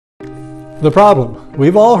The problem.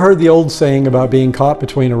 We've all heard the old saying about being caught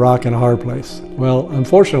between a rock and a hard place. Well,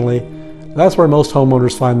 unfortunately, that's where most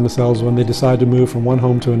homeowners find themselves when they decide to move from one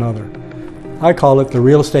home to another. I call it the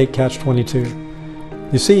real estate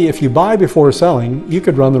catch-22. You see, if you buy before selling, you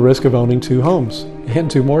could run the risk of owning two homes and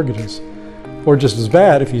two mortgages. Or just as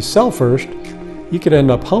bad, if you sell first, you could end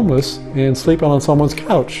up homeless and sleeping on someone's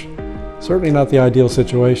couch. Certainly not the ideal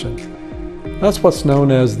situation. That's what's known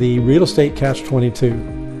as the real estate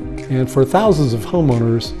catch-22. And for thousands of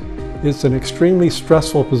homeowners, it's an extremely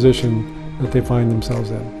stressful position that they find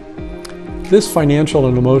themselves in. This financial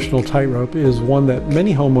and emotional tightrope is one that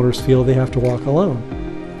many homeowners feel they have to walk alone.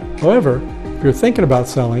 However, if you're thinking about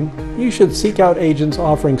selling, you should seek out agents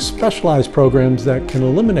offering specialized programs that can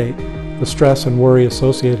eliminate the stress and worry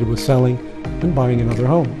associated with selling and buying another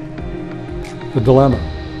home. The dilemma.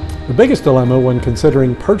 The biggest dilemma when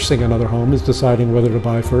considering purchasing another home is deciding whether to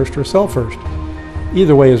buy first or sell first.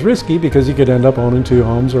 Either way is risky because you could end up owning two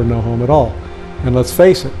homes or no home at all. And let's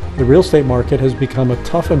face it, the real estate market has become a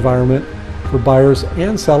tough environment for buyers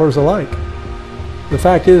and sellers alike. The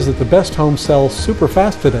fact is that the best homes sell super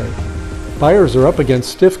fast today. Buyers are up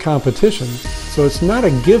against stiff competition, so it's not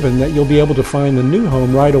a given that you'll be able to find a new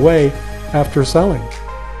home right away after selling.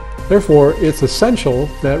 Therefore, it's essential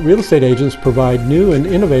that real estate agents provide new and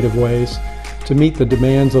innovative ways to meet the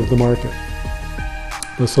demands of the market.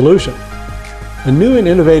 The solution. A new and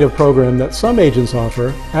innovative program that some agents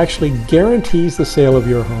offer actually guarantees the sale of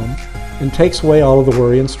your home and takes away all of the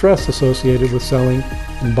worry and stress associated with selling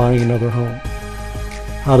and buying another home.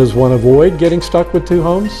 How does one avoid getting stuck with two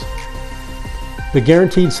homes? The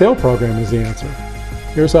Guaranteed Sale Program is the answer.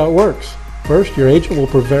 Here's how it works. First, your agent will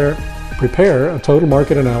prepare a total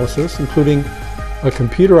market analysis, including a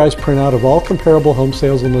computerized printout of all comparable home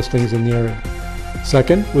sales and listings in the area.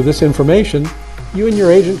 Second, with this information, you and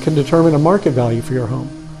your agent can determine a market value for your home.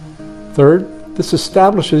 Third, this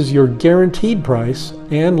establishes your guaranteed price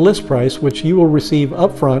and list price, which you will receive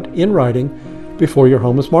upfront in writing before your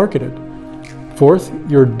home is marketed. Fourth,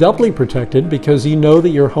 you're doubly protected because you know that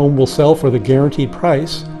your home will sell for the guaranteed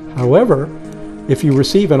price. However, if you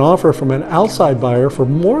receive an offer from an outside buyer for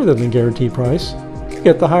more than the guaranteed price, you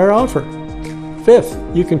get the higher offer. Fifth,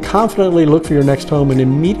 you can confidently look for your next home and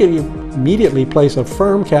immediately place a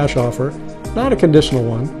firm cash offer, not a conditional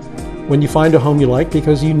one, when you find a home you like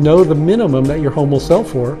because you know the minimum that your home will sell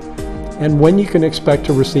for and when you can expect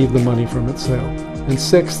to receive the money from its sale. And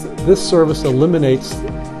sixth, this service eliminates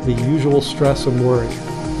the usual stress and worry,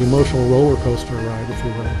 the emotional roller coaster ride, if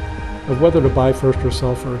you will, of whether to buy first or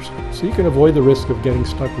sell first, so you can avoid the risk of getting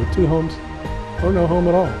stuck with two homes or no home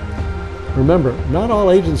at all. Remember, not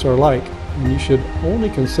all agents are alike, and you should only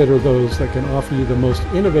consider those that can offer you the most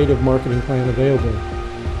innovative marketing plan available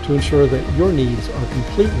to ensure that your needs are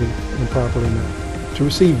completely and properly met. To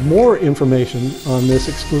receive more information on this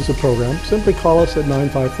exclusive program, simply call us at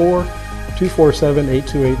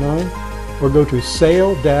 954-247-8289 or go to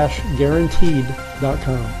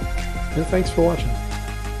sale-guaranteed.com. And thanks for watching.